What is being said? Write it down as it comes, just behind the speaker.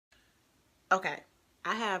Okay,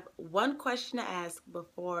 I have one question to ask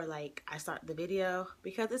before I start the video,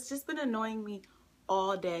 because it's just been annoying me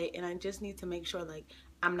all day and I just need to make sure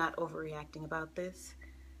I'm not overreacting about this.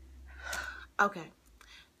 Okay,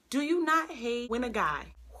 do you not hate when a guy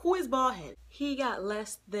who is bald headed, he got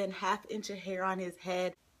less than ½ inch of hair on his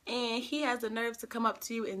head, and he has the nerves to come up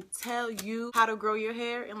to you and tell you how to grow your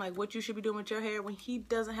hair and what you should be doing with your hair when he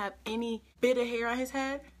doesn't have any bit of hair on his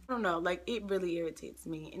head? I don't know, it really irritates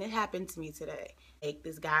me, and it happened to me today.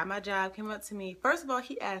 This guy at my job came up to me. First of all,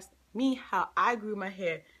 he asked me how I grew my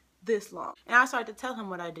hair this long, and I started to tell him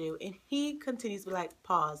what I do, and he continues to be like,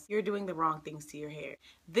 pause, you're doing the wrong things to your hair.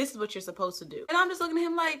 This is what you're supposed to do. And I'm just looking at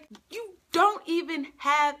him like, you don't even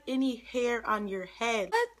have any hair on your head.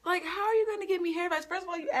 How are you gonna give me hair advice? First of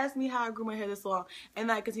all, you asked me how I grew my hair this long, and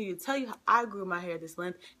then I continue to tell you how I grew my hair this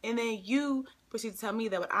length, and then you proceed to tell me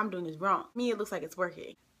that what I'm doing is wrong. Me, it looks like it's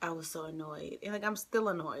working. I was so annoyed, and I'm still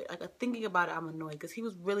annoyed. Thinking about it, I'm annoyed because he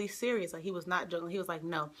was really serious. He was not joking. He was like,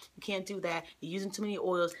 no, you can't do that. You're using too many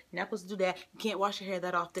oils. You're not supposed to do that. You can't wash your hair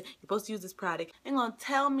that often. You're supposed to use this product. And gonna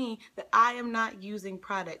tell me that I am not using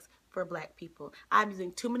products for black people. I'm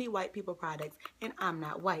using too many white people products, and I'm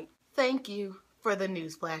not white. Thank you for the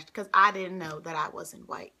news flash, because I didn't know that I wasn't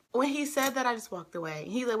white. When he said that, I just walked away.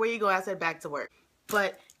 He's like, where you going? I said, back to work.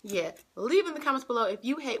 But yeah, leave in the comments below if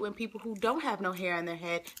you hate when people who don't have no hair on their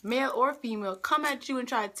head, male or female, come at you and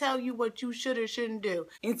try to tell you what you should or shouldn't do.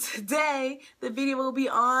 And today, the video will be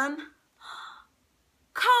on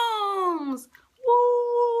combs.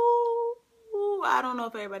 Woo! I don't know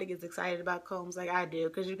if everybody gets excited about combs like I do,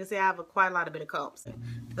 because you can see I have quite a lot of combs.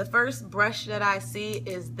 The first brush that I see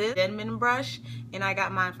is this Denman brush, and I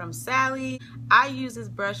got mine from Sally. I use this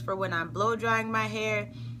brush for when I'm blow drying my hair,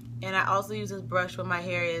 and I also use this brush when my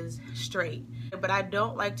hair is straight. But I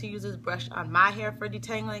don't like to use this brush on my hair for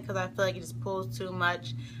detangling because I feel like it just pulls too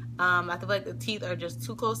much. I feel like the teeth are just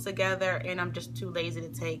too close together, and I'm just too lazy to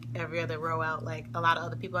take every other row out like a lot of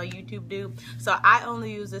other people on YouTube do. So I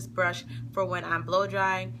only use this brush for when I'm blow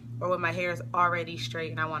drying or when my hair is already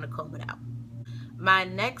straight and I want to comb it out. My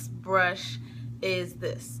next brush is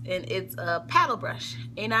this, and it's a paddle brush.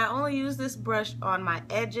 And I only use this brush on my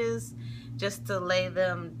edges just to lay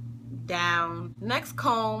them down. Next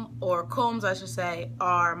comb, or combs I should say,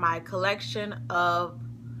 are my collection of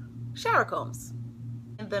shower combs.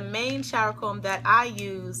 And the main shower comb that I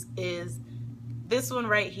use is this one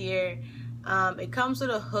right here. It comes with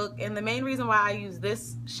a hook, and the main reason why I use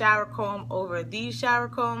this shower comb over these shower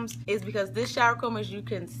combs is because this shower comb, as you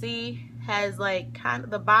can see, has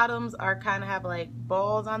the bottoms are have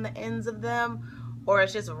balls on the ends of them, or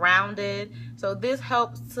it's just rounded. So this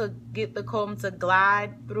helps to get the comb to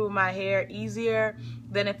glide through my hair easier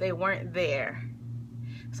than if they weren't there.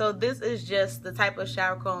 So this is just the type of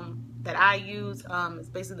shower comb that I use. It's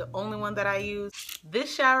basically the only one that I use.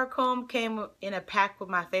 This shower comb came in a pack with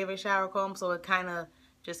my favorite shower comb, so it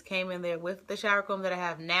just came in there with the shower comb that I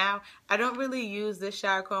have now. I don't really use this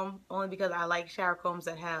shower comb only because I like shower combs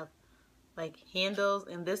that have handles,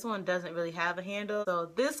 and this one doesn't really have a handle. So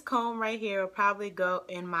this comb right here will probably go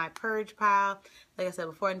in my purge pile. Like I said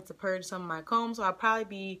before, I need to purge some of my combs, so I'll probably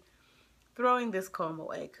be throwing this comb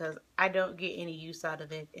away because I don't get any use out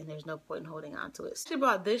of it, and there's no point in holding on to it. I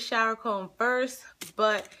bought this shower comb first,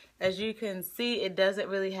 but as you can see, it doesn't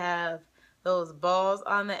really have those balls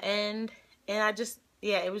on the end, and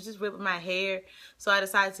it was just ripping my hair, so I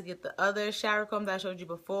decided to get the other shower comb that I showed you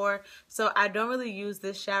before. So I don't really use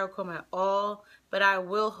this shower comb at all, but I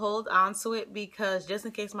will hold on to it because just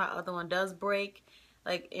in case my other one does break,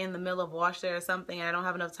 in the middle of wash day or something, and I don't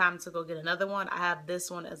have enough time to go get another one, I have this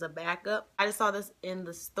one as a backup. I just saw this in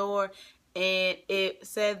the store, and it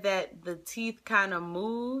said that the teeth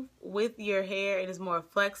move with your hair and is more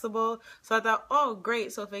flexible. So I thought, oh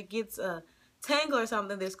great, so if it gets a tangle or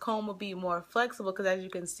something, this comb will be more flexible, because as you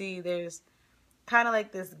can see, there's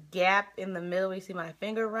this gap in the middle where you see my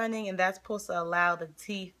finger running, and that's supposed to allow the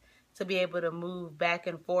teeth to be able to move back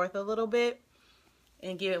and forth a little bit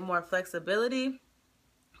and give it more flexibility.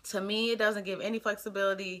 To me, it doesn't give any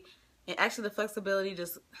flexibility, and actually the flexibility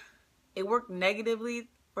it worked negatively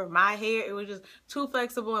for my hair. It was just too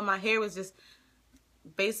flexible, and my hair was just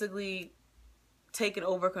basically taking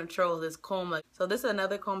over control of this comb. So this is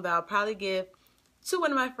another comb that I'll probably give to one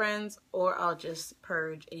of my friends, or I'll just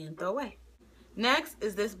purge and throw away. Next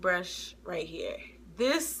is this brush right here.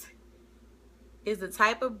 This is the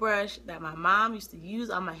type of brush that my mom used to use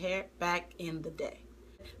on my hair back in the day.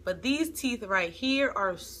 But these teeth right here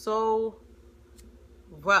are so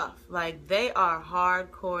rough. They are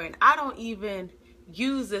hardcore, and I don't even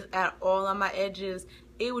use this at all on my edges.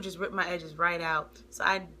 It would just rip my edges right out. So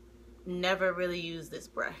I never really used this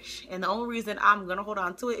brush. And the only reason I'm gonna hold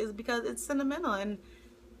on to it is because it's sentimental. And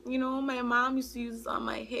you know, my mom used to use this on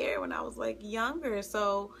my hair when I was like younger,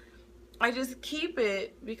 so I just keep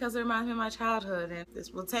it because it reminds me of my childhood. And this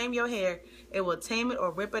will tame your hair. It will tame it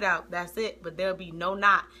or rip it out. That's it. But there'll be no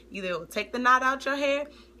knot. Either it will take the knot out your hair,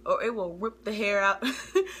 or it will rip the hair out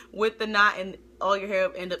with the knot, and all your hair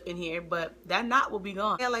will end up in here. But that knot will be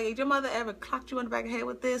gone. Yeah, like if your mother ever clocked you on the back of the head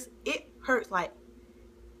with this, it hurts. Like,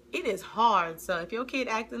 it is hard. So if your kid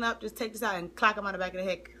acting up, just take this out and clock them on the back of the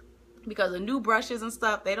head. Because the new brushes and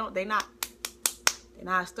stuff, they're not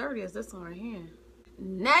as sturdy as this one right here.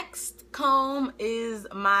 Next comb is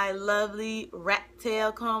my lovely rat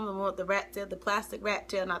tail comb, the one with the rat tail, the plastic rat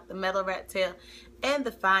tail, not the metal rat tail, and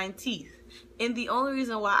the fine teeth. And the only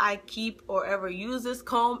reason why I keep or ever use this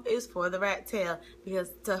comb is for the rat tail, because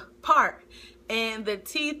it's a part. And the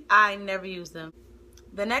teeth, I never use them.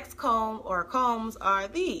 The next comb or combs are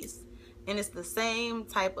these. And it's the same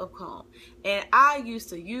type of comb. And I used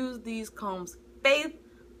to use these combs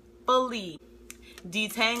faithfully.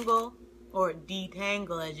 Detangle, or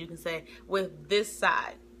detangle as you can say, with this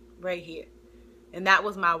side right here. And that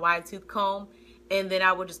was my wide tooth comb. And then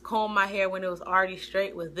I would just comb my hair when it was already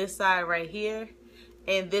straight with this side right here.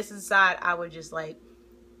 And this side I would just like,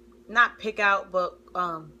 not pick out, but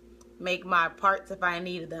make my parts if I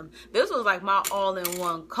needed them. This was like my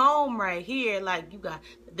all-in-one comb right here. Like, you got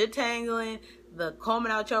the detangling, the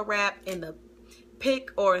combing out your wrap, and the pick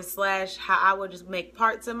or slash how I would just make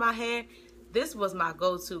parts in my hair. This was my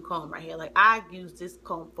go-to comb right here. Like, I use this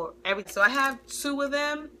comb for everything. So I have 2 of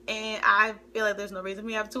them, and I feel like there's no reason for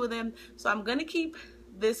me to have 2 of them. So I'm gonna keep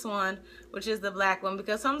this one, which is the black one,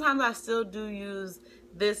 because sometimes I still do use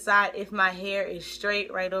this side if my hair is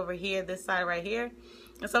straight right over here, this side right here.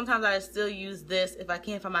 And sometimes I still use this if I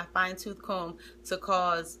can for my fine tooth comb to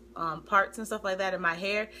cause parts and stuff like that in my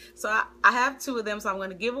hair. So I have 2 of them, so I'm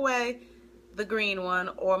going to give away the green one,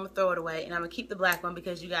 or I'm going to throw it away. And I'm going to keep the black one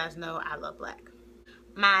because you guys know I love black.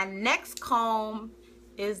 My next comb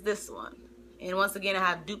is this one. And once again, I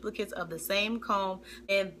have duplicates of the same comb.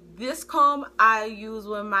 And this comb I use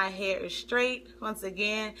when my hair is straight, once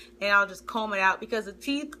again, and I'll just comb it out because the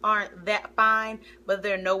teeth aren't that fine, but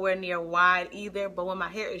they're nowhere near wide either. But when my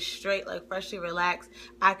hair is straight, like freshly relaxed,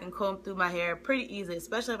 I can comb through my hair pretty easily,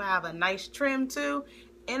 especially if I have a nice trim too.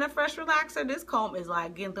 And a fresh relaxer, this comb is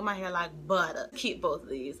like getting through my hair like butter. Keep both of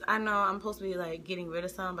these. I know I'm supposed to be like getting rid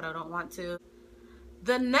of some, but I don't want to.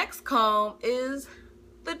 The next comb is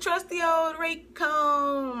the trusty old rake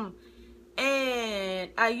comb. And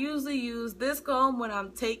I usually use this comb when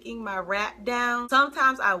I'm taking my wrap down.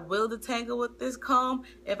 Sometimes I will detangle with this comb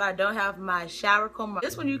if I don't have my shower comb.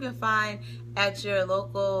 This one you can find at your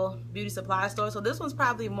local beauty supply store. So this one's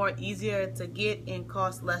probably more easier to get and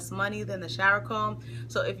costs less money than the shower comb.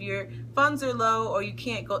 So if your funds are low or you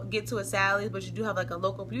can't get to a Sally's, but you do have like a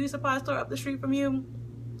local beauty supply store up the street from you,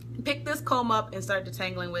 pick this comb up and start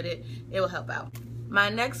detangling with it. It will help out. My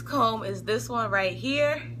next comb is this one right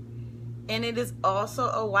here. And it is also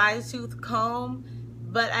a wide tooth comb,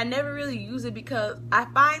 but I never really use it because I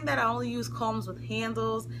find that I only use combs with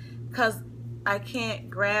handles because I can't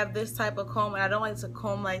grab this type of comb, and I don't like to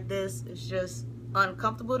comb like this. It's just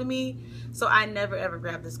uncomfortable to me. So I never ever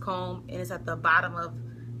grab this comb, and it's at the bottom of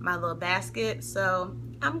my little basket. So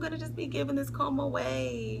I'm gonna just be giving this comb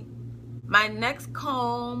away. My next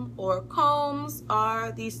comb or combs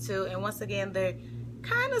are these 2, and once again they're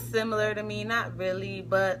kind of similar to me, not really,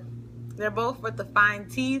 but they're both with the fine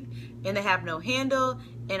teeth, and they have no handle,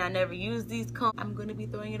 and I never use these combs. I'm going to be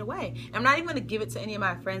throwing it away. I'm not even going to give it to any of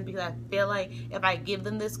my friends because I feel like if I give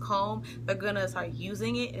them this comb, they're going to start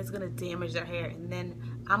using it, and it's going to damage their hair. And then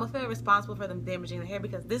I'm going to feel responsible for them damaging their hair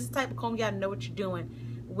because this is the type of comb you got to know what you're doing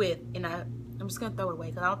with. And I'm just going to throw it away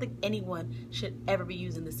because I don't think anyone should ever be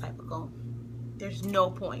using this type of comb. There's no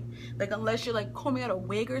point. Like, unless you're like combing out a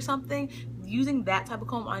wig or something, using that type of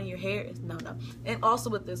comb on your hair is no. And also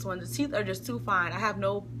with this one, the teeth are just too fine. I have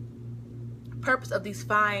no purpose of these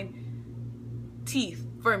fine teeth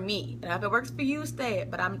for me. And if it works for you, stay it.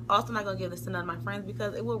 But I'm also not gonna give this to none of my friends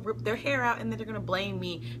because it will rip their hair out and then they're gonna blame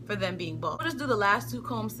me for them being bald. I'll just do the last 2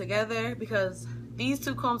 combs together because these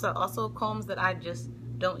 2 combs are also combs that I just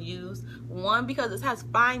don't use. One, because it has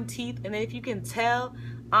fine teeth, and then if you can tell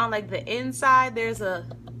on like the inside there's a,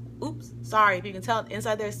 oops, sorry, if you can tell on the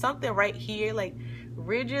inside there's something right here, like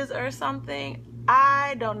ridges or something.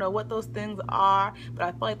 I don't know what those things are, but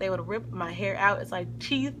I feel like they would rip my hair out. It's like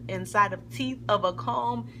teeth inside of teeth of a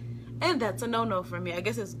comb, and that's a no-no for me. I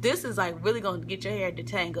guess this is like really gonna get your hair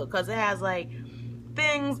detangled because it has like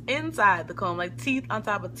things inside the comb, like teeth on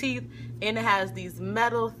top of teeth, and it has these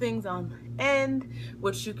metal things on end,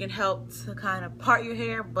 which you can help to kind of part your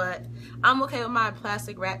hair, but I'm okay with my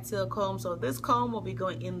plastic rat tail comb, so this comb will be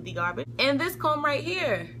going in the garbage. And this comb right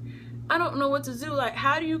here, I don't know what to do. Like,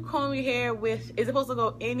 how do you comb your hair with, is it supposed to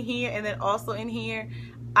go in here and then also in here?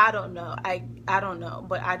 I don't know. I don't know,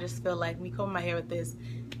 but I just feel like me combing my hair with this,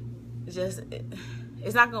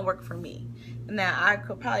 it's not gonna work for me. Now, I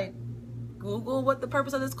could probably Google what the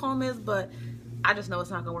purpose of this comb is, but I just know it's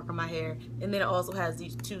not gonna work on my hair. And then it also has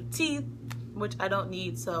these two teeth, which I don't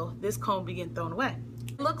need, so this comb be getting thrown away.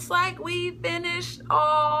 Looks like we finished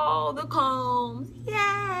all the combs.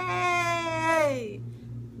 Yay!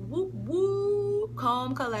 Woo woo,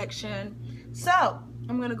 comb collection. So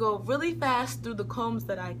I'm gonna go really fast through the combs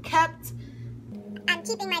that I kept. I'm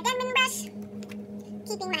keeping my Denman brush,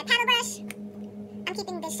 keeping my paddle brush, I'm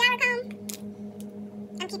keeping this shower comb,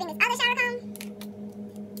 I'm keeping this other shower comb,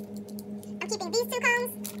 I'm keeping these two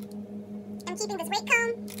combs, I'm keeping this rake comb,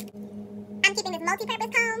 I'm keeping this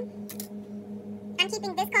multi-purpose comb, I'm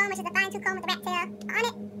keeping this comb, which is a fine tooth comb with a rat tail on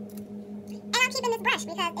it, and I'm keeping this brush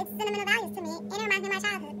because it's sentimental values to me and it reminds me of my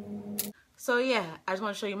childhood. So yeah, I just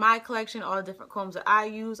want to show you my collection, all the different combs that I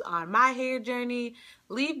use on my hair journey.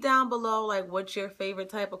 Leave down below like what's your favorite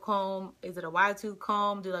type of comb. Is it a wide tooth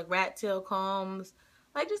comb? Do you like rat tail combs?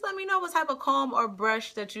 Like, just let me know what type of comb or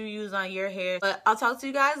brush that you use on your hair. But I'll talk to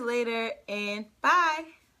you guys later, and bye.